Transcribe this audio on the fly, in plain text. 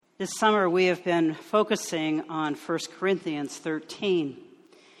This summer we have been focusing on 1 Corinthians 13,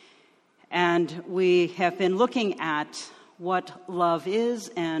 and we have been looking at what love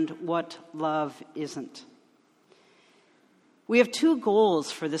is and what love isn't. We have two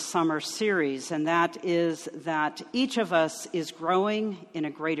goals for this summer series, and that is that each of us is growing in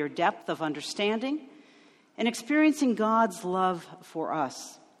a greater depth of understanding and experiencing God's love for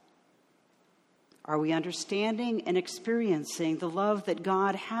us. Are we understanding and experiencing the love that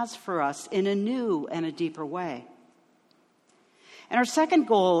God has for us in a new and a deeper way? And our second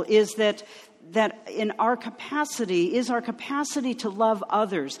goal is that in our capacity to love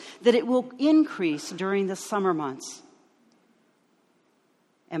others, that it will increase during the summer months.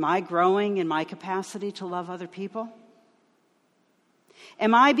 Am I growing in my capacity to love other people?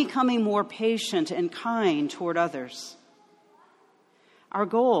 Am I becoming more patient and kind toward others? Our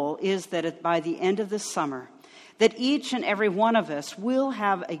goal is that by the end of this summer, that each and every one of us will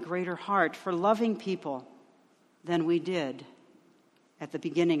have a greater heart for loving people than we did at the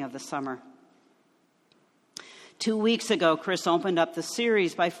beginning of the summer. 2 weeks ago, Chris opened up the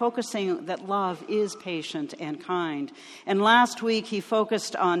series by focusing that love is patient and kind. And last week, he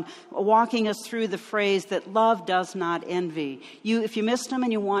focused on walking us through the phrase that love does not envy. If you missed them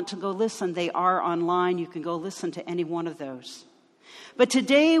and you want to go listen, they are online. You can go listen to any one of those. But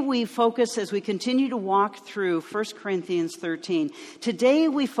today we focus, as we continue to walk through 1 Corinthians 13, today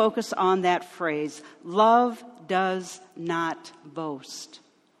we focus on that phrase, love does not boast.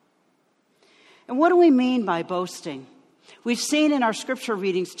 And what do we mean by boasting? We've seen in our scripture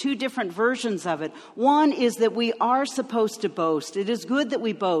readings two different versions of it. One is that we are supposed to boast. It is good that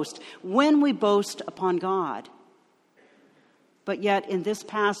we boast when we boast upon God. But yet in this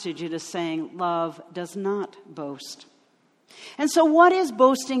passage it is saying love does not boast. And so what is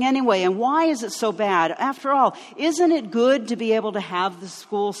boasting anyway, and why is it so bad? After all, isn't it good to be able to have the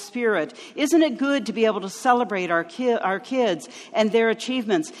school spirit? Isn't it good to be able to celebrate our kids and their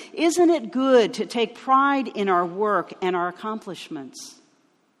achievements? Isn't it good to take pride in our work and our accomplishments?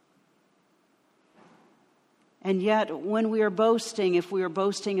 And yet, when we are boasting, if we are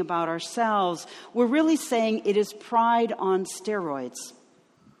boasting about ourselves, we're really saying it is pride on steroids.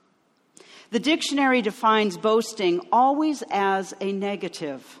 The dictionary defines boasting always as a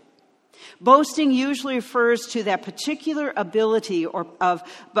negative. Boasting usually refers to that particular ability or of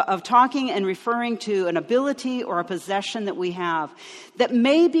talking and referring to an ability or a possession that we have that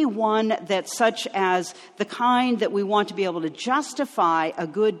may be one that's such as the kind that we want to be able to justify a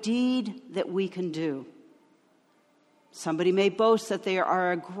good deed that we can do. Somebody may boast that they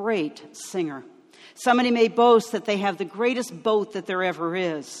are a great singer. Somebody may boast that they have the greatest boat that there ever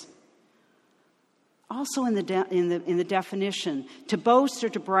is. Also in the definition, to boast or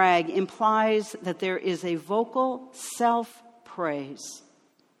to brag implies that there is a vocal self-praise,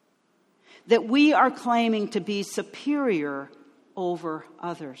 that we are claiming to be superior over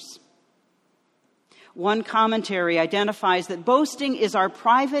others. One commentary identifies that boasting is our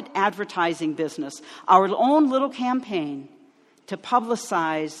private advertising business, our own little campaign to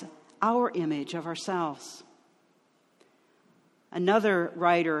publicize our image of ourselves. Another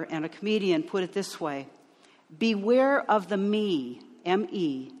writer and a comedian put it this way: beware of the me,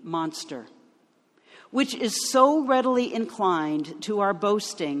 M-E, monster, which is so readily inclined to our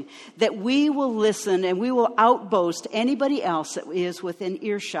boasting that we will listen and we will outboast anybody else that is within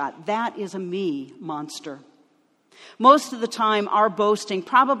earshot. That is a me monster. Most of the time, our boasting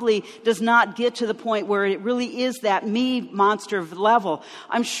probably does not get to the point where it really is that me monster level.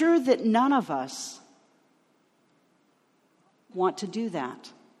 I'm sure that none of us want to do that.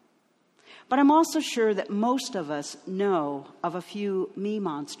 But I'm also sure that most of us know of a few me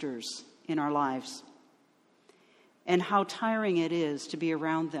monsters in our lives and how tiring it is to be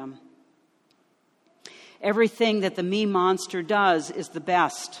around them. Everything that the me monster does is the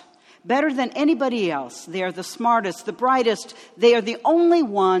best, better than anybody else. They are the smartest, the brightest. They are the only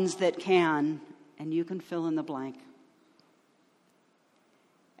ones that can, and you can fill in the blank.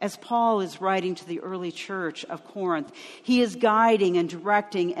 As Paul is writing to the early church of Corinth, he is guiding and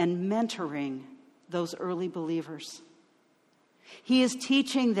directing and mentoring those early believers. He is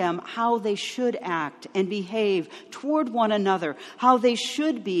teaching them how they should act and behave toward one another, how they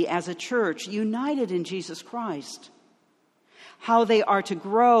should be as a church united in Jesus Christ, how they are to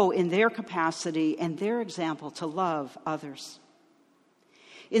grow in their capacity and their example to love others.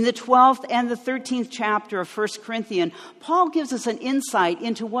 In the 12th and the 13th chapter of 1 Corinthians, Paul gives us an insight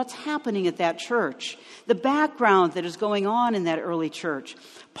into what's happening at that church, the background that is going on in that early church.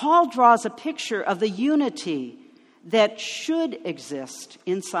 Paul draws a picture of the unity that should exist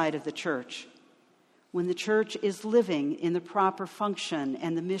inside of the church. when the church is living in the proper function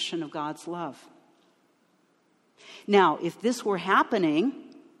and the mission of God's love. Now, if this were happening,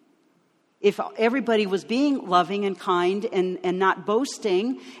 if everybody was being loving and kind and not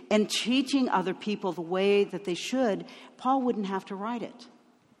boasting and teaching other people the way that they should, Paul wouldn't have to write it.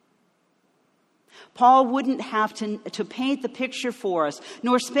 Paul wouldn't have to paint the picture for us,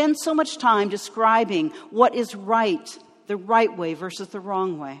 nor spend so much time describing what is right, the right way versus the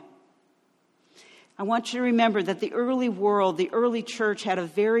wrong way. I want you to remember that the early world, the early church, had a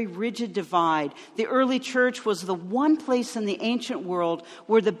very rigid divide. The early church was the one place in the ancient world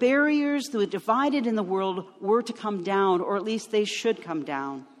where the barriers that were divided in the world were to come down, or at least they should come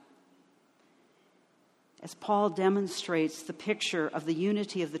down. As Paul demonstrates the picture of the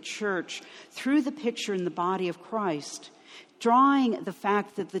unity of the church through the picture in the body of Christ, drawing the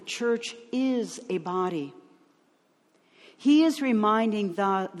fact that the church is a body. He is reminding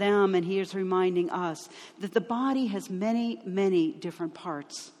them, and he is reminding us, that the body has many, many different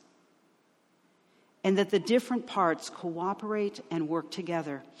parts. And that the different parts cooperate and work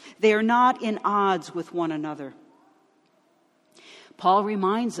together. They are not in odds with one another. Paul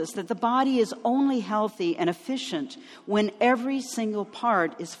reminds us that the body is only healthy and efficient when every single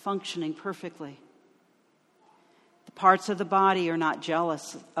part is functioning perfectly. The parts of the body are not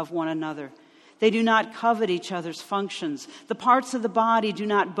jealous of one another. They do not covet each other's functions. The parts of the body do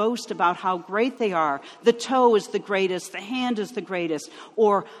not boast about how great they are. The toe is the greatest, the hand is the greatest,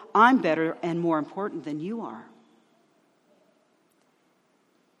 or I'm better and more important than you are.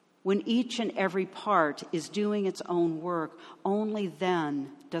 When each and every part is doing its own work, only then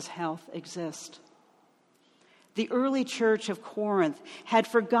does health exist. The early church of Corinth had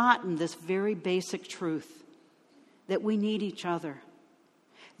forgotten this very basic truth, that we need each other.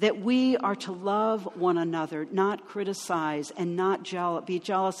 That we are to love one another, not criticize and not be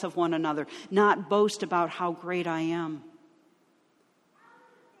jealous of one another, not boast about how great I am.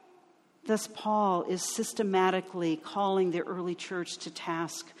 Thus, Paul is systematically calling the early church to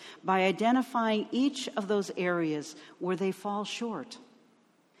task by identifying each of those areas where they fall short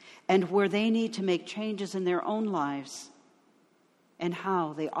and where they need to make changes in their own lives and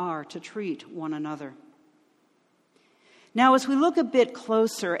how they are to treat one another. Now, as we look a bit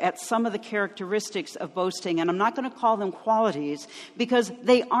closer at some of the characteristics of boasting, and I'm not going to call them qualities because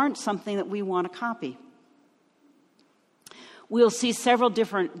they aren't something that we want to copy. We'll see several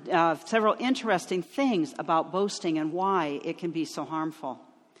interesting things about boasting and why it can be so harmful.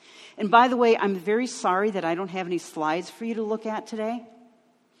 And by the way, I'm very sorry that I don't have any slides for you to look at today.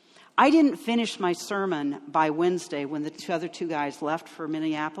 I didn't finish my sermon by Wednesday when the other two guys left for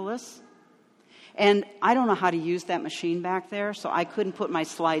Minneapolis. And I don't know how to use that machine back there, so I couldn't put my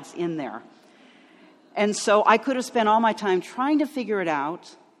slides in there. And so I could have spent all my time trying to figure it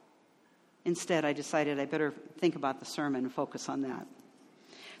out. Instead, I decided I better think about the sermon and focus on that.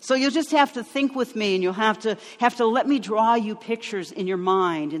 So you'll just have to think with me, and you'll have to let me draw you pictures in your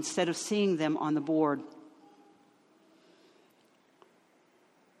mind instead of seeing them on the board.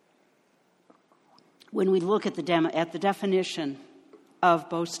 When we look at the definition of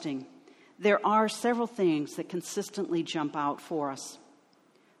boasting, there are several things that consistently jump out for us.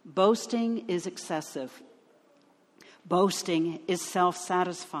 Boasting is excessive. Boasting is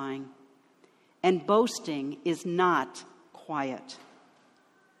self-satisfying. And boasting is not quiet.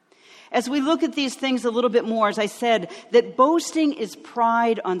 As we look at these things a little bit more, as I said, that boasting is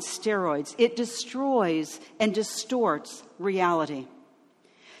pride on steroids. It destroys and distorts reality.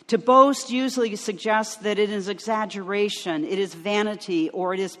 To boast usually suggests that it is exaggeration, it is vanity,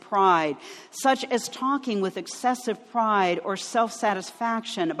 or it is pride, such as talking with excessive pride or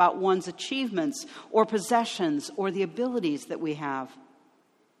self-satisfaction about one's achievements or possessions or the abilities that we have.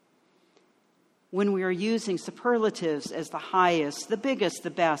 When we are using superlatives as the highest, the biggest, the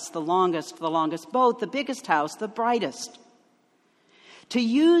best, the longest boat, the biggest house, the brightest. To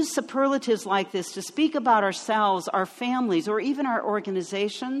use superlatives like this to speak about ourselves, our families, or even our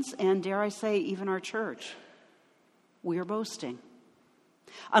organizations, and dare I say, even our church, we are boasting.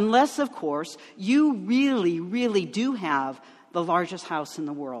 Unless, of course, you really, really do have the largest house in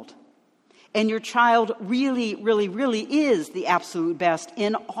the world. And your child really, really, really is the absolute best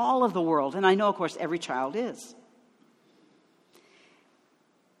in all of the world. And I know, of course, every child is.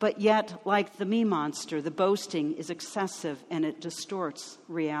 But yet, like the me monster, the boasting is excessive and it distorts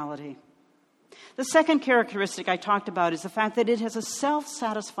reality. The second characteristic I talked about is the fact that it has a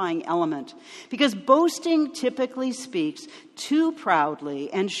self-satisfying element, because boasting typically speaks too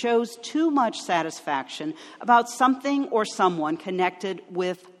proudly and shows too much satisfaction about something or someone connected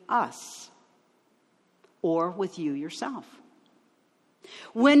with us or with you yourself.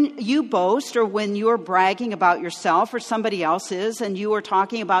 When you boast or when you're bragging about yourself or somebody else's and you are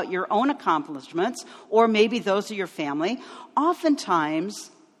talking about your own accomplishments or maybe those of your family,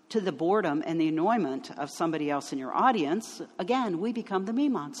 oftentimes to the boredom and the annoyment of somebody else in your audience, again, we become the me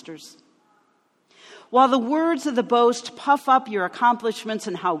monsters. While the words of the boast puff up your accomplishments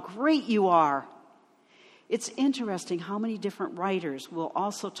and how great you are, it's interesting how many different writers will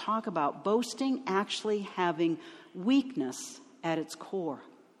also talk about boasting actually having weakness at its core.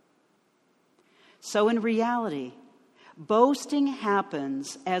 So in reality, boasting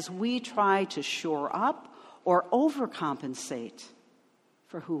happens as we try to shore up or overcompensate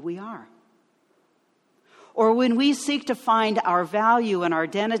for who we are. Or when we seek to find our value and our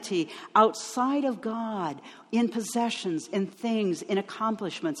identity outside of God, in possessions, in things, in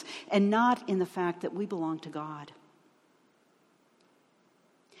accomplishments, and not in the fact that we belong to God.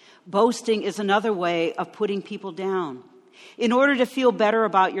 Boasting is another way of putting people down in order to feel better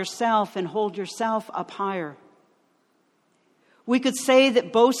about yourself and hold yourself up higher. We could say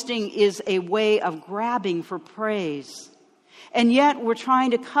that boasting is a way of grabbing for praise. And yet we're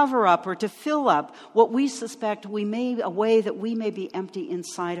trying to cover up or to fill up what we suspect a way that we may be empty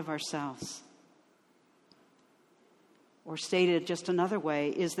inside of ourselves. Or stated just another way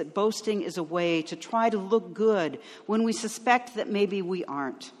is that boasting is a way to try to look good when we suspect that maybe we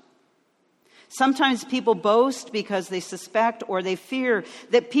aren't. Sometimes people boast because they suspect or they fear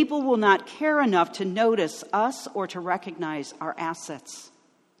that people will not care enough to notice us or to recognize our assets.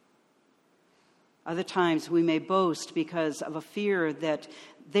 Other times we may boast because of a fear that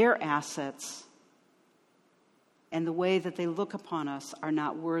their assets and the way that they look upon us are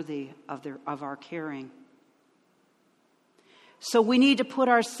not worthy of our caring. So we need to put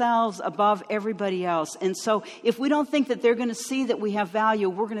ourselves above everybody else. And so if we don't think that they're going to see that we have value,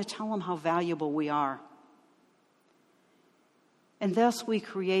 we're going to tell them how valuable we are. And thus we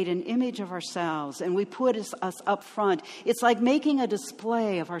create an image of ourselves and we put us up front. It's like making a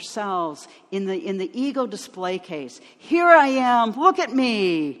display of ourselves in the ego display case. Here I am, look at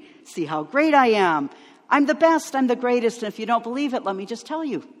me, see how great I am. I'm the best, I'm the greatest, and if you don't believe it, let me just tell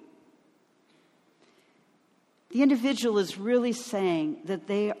you. The individual is really saying that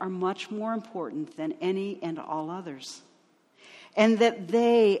they are much more important than any and all others. And that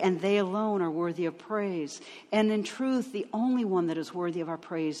they and they alone are worthy of praise. And in truth, the only one that is worthy of our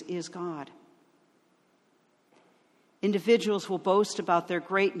praise is God. Individuals will boast about their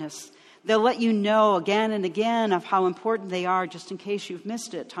greatness. They'll let you know again and again of how important they are just in case you've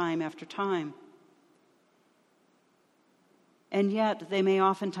missed it time after time. And yet they may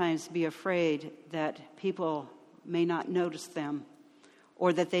oftentimes be afraid that people may not notice them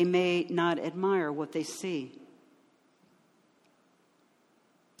or that they may not admire what they see.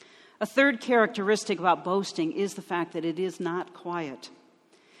 A third characteristic about boasting is the fact that it is not quiet.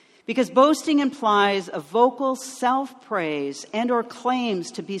 Because boasting implies a vocal self-praise and or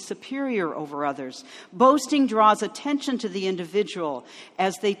claims to be superior over others. Boasting draws attention to the individual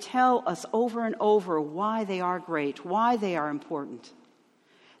as they tell us over and over why they are great, why they are important.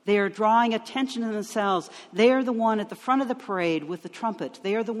 They are drawing attention to themselves. They are the one at the front of the parade with the trumpet.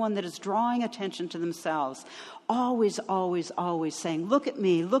 They are the one that is drawing attention to themselves. Always, always, always saying, look at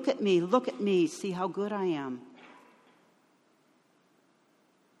me, look at me, look at me, see how good I am.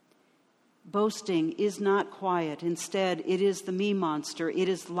 Boasting is not quiet. Instead, it is the me monster. It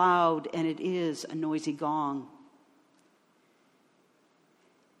is loud and it is a noisy gong.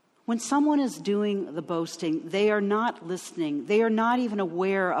 When someone is doing the boasting, they are not listening. They are not even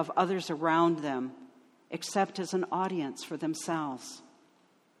aware of others around them, except as an audience for themselves.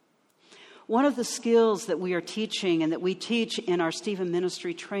 One of the skills that we are teaching and that we teach in our Stephen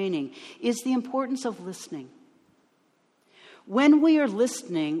Ministry training is the importance of listening. When we are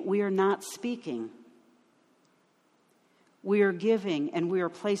listening, we are not speaking. We are giving and we are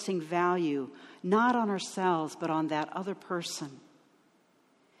placing value, not on ourselves, but on that other person.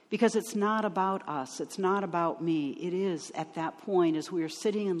 Because it's not about us. It's not about me. It is at that point as we are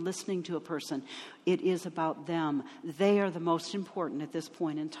sitting and listening to a person, it is about them. They are the most important at this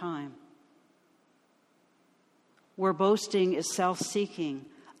point in time. Where boasting is self-seeking,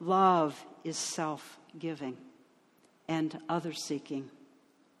 love is self-giving and other-seeking.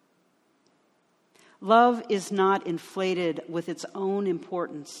 Love is not inflated with its own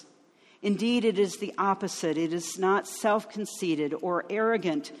importance. Indeed, it is the opposite. It is not self-conceited or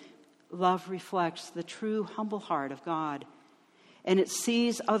arrogant. Love reflects the true, humble heart of God, and it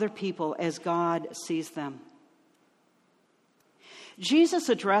sees other people as God sees them. Jesus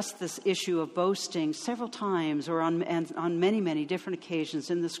addressed this issue of boasting several times or on many, many different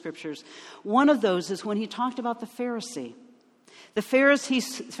occasions in the Scriptures. One of those is when he talked about the Pharisee. The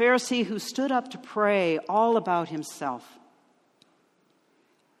Pharisee who stood up to pray all about himself.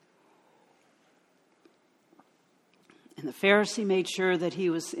 And the Pharisee made sure that he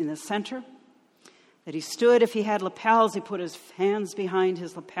was in the center, that he stood. If he had lapels, he put his hands behind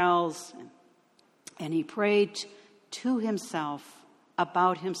his lapels, and he prayed to himself,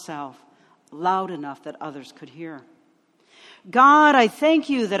 about himself, loud enough that others could hear. God, I thank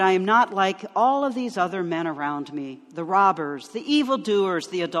you that I am not like all of these other men around me, the robbers, the evildoers,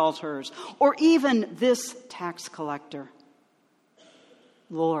 the adulterers, or even this tax collector.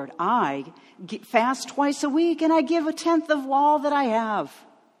 Lord, I fast twice a week and I give 1/10 of all that I have.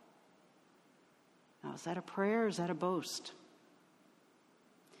 Now, is that a prayer or is that a boast?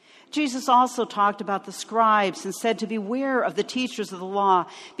 Jesus also talked about the scribes and said to beware of the teachers of the law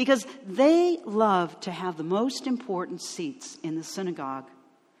because they love to have the most important seats in the synagogue.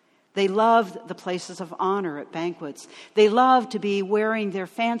 They loved the places of honor at banquets. They loved to be wearing their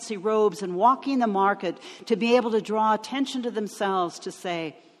fancy robes and walking the market to be able to draw attention to themselves to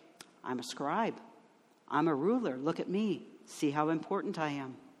say, I'm a scribe. I'm a ruler. Look at me. See how important I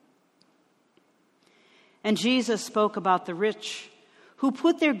am. And Jesus spoke about the rich who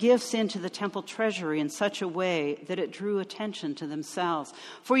put their gifts into the temple treasury in such a way that it drew attention to themselves.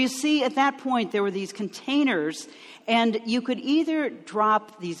 For you see, at that point, there were these containers, and you could either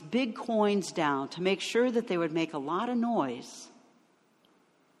drop these big coins down to make sure that they would make a lot of noise,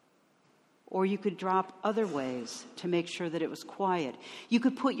 or you could drop other ways to make sure that it was quiet. You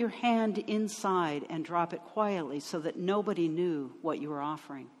could put your hand inside and drop it quietly so that nobody knew what you were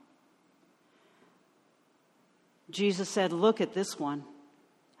offering. Jesus said, look at this one.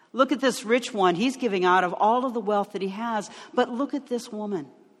 Look at this rich one. He's giving out of all of the wealth that he has. But look at this woman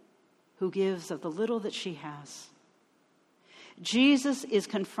who gives of the little that she has. Jesus is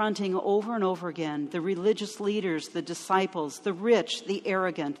confronting over and over again the religious leaders, the disciples, the rich, the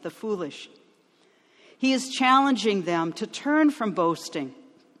arrogant, the foolish. He is challenging them to turn from boasting.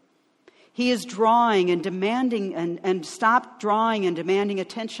 He is drawing and demanding and stop drawing and demanding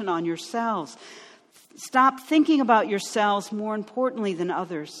attention on yourselves. Stop thinking about yourselves more importantly than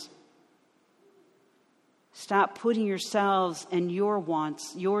others. Stop putting yourselves and your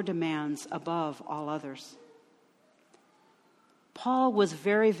wants, your demands above all others. Paul was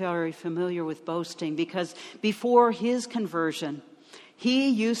very, very familiar with boasting because before his conversion, he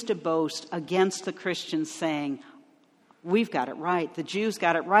used to boast against the Christians saying, we've got it right, the Jews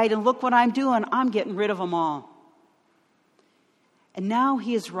got it right, and look what I'm doing, I'm getting rid of them all. And now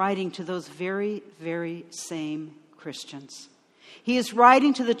he is writing to those very, very same Christians. He is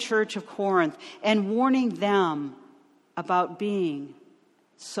writing to the church of Corinth and warning them about being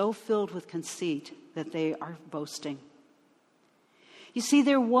so filled with conceit that they are boasting. You see,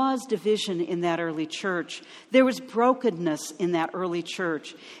 there was division in that early church. There was brokenness in that early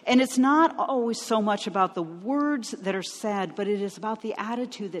church. And it's not always so much about the words that are said, but it is about the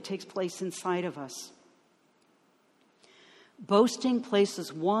attitude that takes place inside of us. Boasting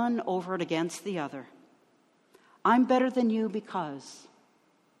places one over and against the other. I'm better than you because.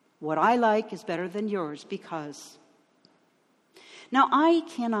 What I like is better than yours because. Now, I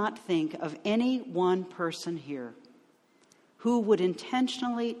cannot think of any one person here who would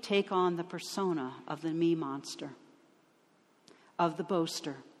intentionally take on the persona of the me monster, of the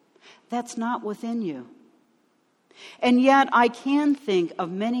boaster. That's not within you. And yet I can think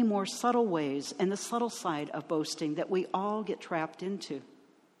of many more subtle ways and the subtle side of boasting that we all get trapped into.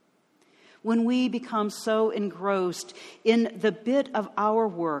 When we become so engrossed in the bit of our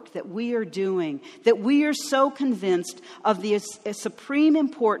work that we are doing, that we are so convinced of the supreme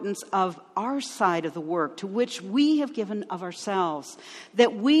importance of our side of the work to which we have given of ourselves,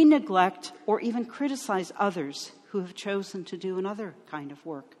 that we neglect or even criticize others who have chosen to do another kind of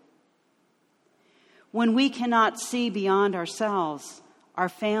work. When we cannot see beyond ourselves, our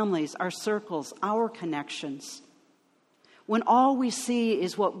families, our circles, our connections, when all we see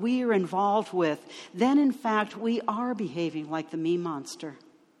is what we are involved with, then in fact we are behaving like the me monster.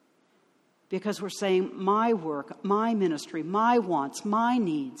 Because we're saying my work, my ministry, my wants, my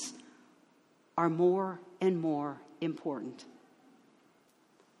needs are more and more important.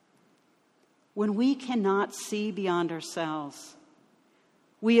 When we cannot see beyond ourselves,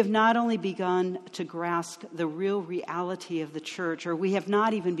 we have not only begun to grasp the real reality of the church, or we have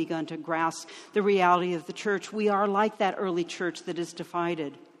not even begun to grasp the reality of the church. We are like that early church that is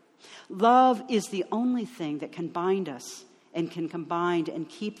divided. Love is the only thing that can bind us and can combine and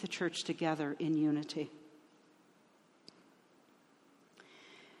keep the church together in unity.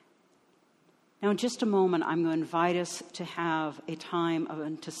 Now, in just a moment, I'm going to invite us to have a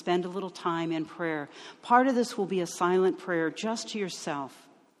time to spend a little time in prayer. Part of this will be a silent prayer just to yourself.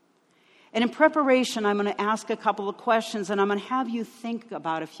 And in preparation, I'm going to ask a couple of questions, and I'm going to have you think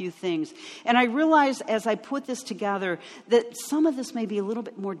about a few things. And I realize as I put this together that some of this may be a little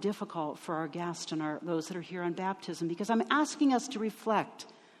bit more difficult for our guests and those that are here on baptism, because I'm asking us to reflect.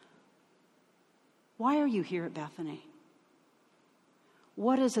 Why are you here at Bethany?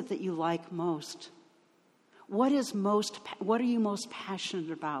 What is it that you like most? What are you most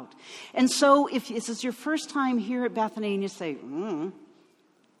passionate about? And so if this is your first time here at Bethany and you say,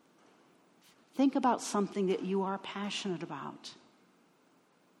 think about something that you are passionate about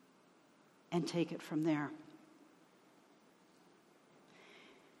and take it from there.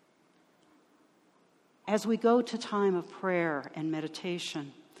 As we go to time of prayer and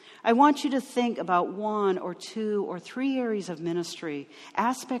meditation, I want you to think about 1 or 2 or 3 areas of ministry,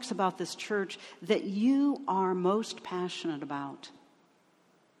 aspects about this church that you are most passionate about.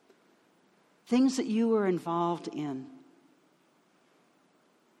 Things that you are involved in.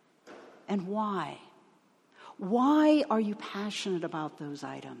 And why? Why are you passionate about those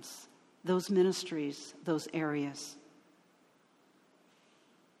items, those ministries, those areas?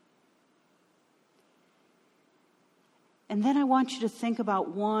 And then I want you to think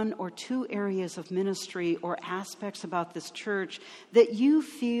about 1 or 2 areas of ministry or aspects about this church that you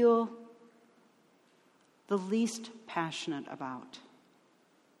feel the least passionate about.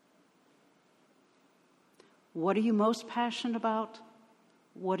 What are you most passionate about?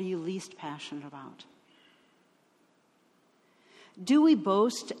 What are you least passionate about? Do we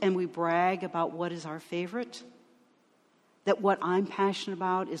boast and we brag about what is our favorite? That what I'm passionate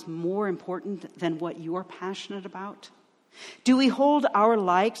about is more important than what you're passionate about? Do we hold our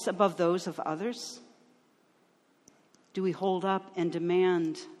likes above those of others? Do we hold up and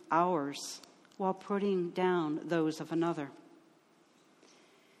demand ours while putting down those of another?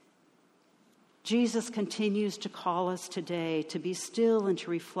 Jesus continues to call us today to be still and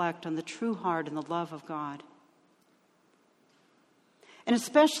to reflect on the true heart and the love of God. And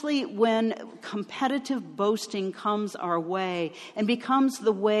especially when competitive boasting comes our way and becomes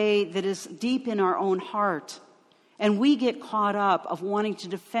the way that is deep in our own heart, and we get caught up of wanting to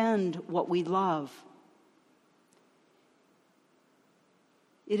defend what we love,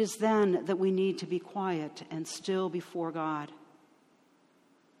 it is then that we need to be quiet and still before God.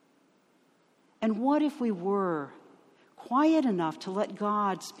 And what if we were quiet enough to let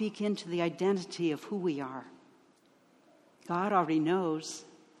God speak into the identity of who we are? God already knows.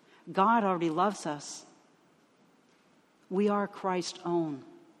 God already loves us. We are Christ's own.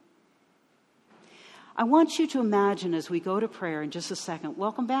 I want you to imagine as we go to prayer in just a second.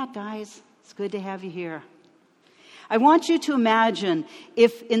 Welcome back, guys. It's good to have you here. I want you to imagine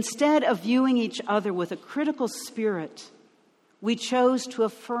if instead of viewing each other with a critical spirit, we chose to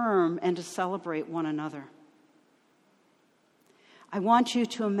affirm and to celebrate one another. I want you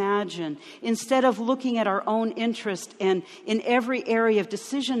to imagine, instead of looking at our own interest and in every area of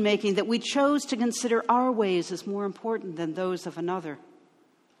decision making, that we chose to consider our ways as more important than those of another.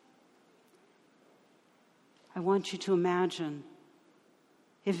 I want you to imagine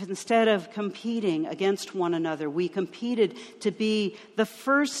if instead of competing against one another, we competed to be the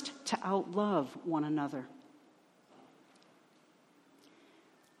first to outlove one another.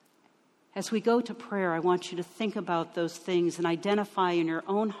 As we go to prayer, I want you to think about those things and identify in your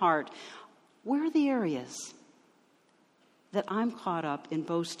own heart, where are the areas that I'm caught up in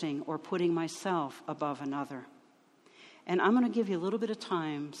boasting or putting myself above another? And I'm going to give you a little bit of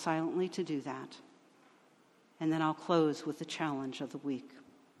time silently to do that. And then I'll close with the challenge of the week.